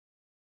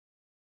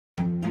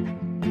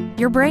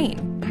Your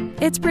brain.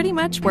 It's pretty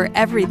much where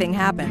everything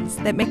happens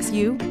that makes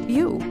you,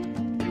 you.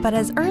 But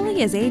as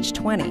early as age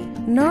 20,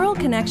 neural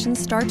connections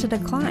start to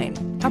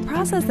decline, a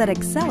process that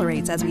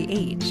accelerates as we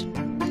age.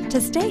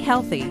 To stay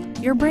healthy,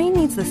 your brain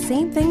needs the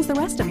same things the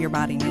rest of your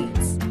body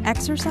needs: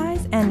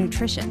 exercise and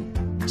nutrition.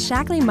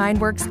 Shaklee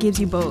MindWorks gives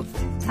you both.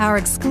 Our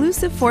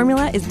exclusive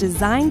formula is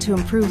designed to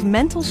improve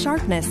mental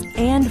sharpness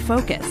and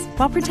focus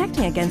while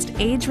protecting against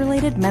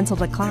age-related mental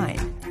decline.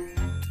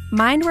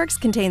 MindWorks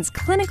contains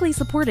clinically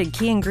supported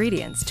key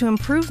ingredients to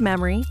improve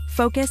memory,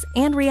 focus,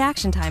 and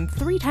reaction time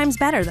 3 times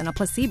better than a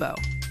placebo,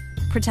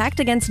 protect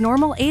against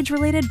normal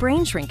age-related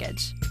brain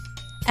shrinkage,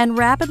 and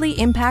rapidly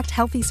impact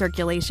healthy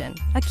circulation,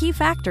 a key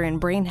factor in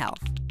brain health.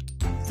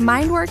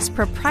 MindWorks'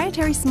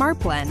 proprietary Smart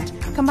Blend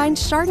combines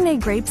Chardonnay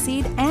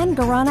grapeseed and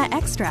guarana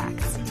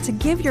extracts to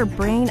give your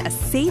brain a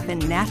safe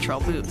and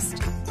natural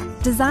boost.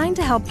 Designed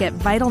to help get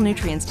vital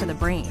nutrients to the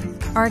brain,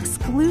 our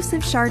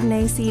exclusive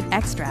Chardonnay seed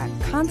extract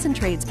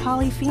concentrates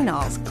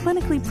polyphenols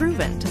clinically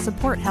proven to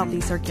support healthy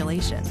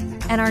circulation.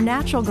 And our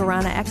natural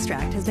guarana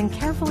extract has been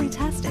carefully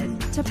tested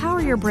to power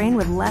your brain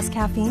with less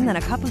caffeine than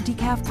a cup of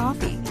decaf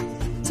coffee.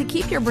 To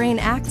keep your brain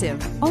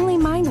active, only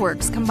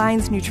MindWorks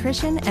combines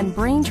nutrition and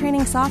brain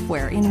training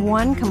software in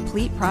one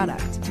complete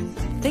product.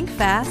 Think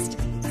fast,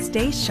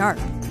 stay sharp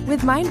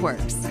with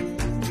MindWorks.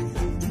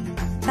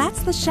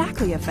 That's the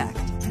Shaklee effect.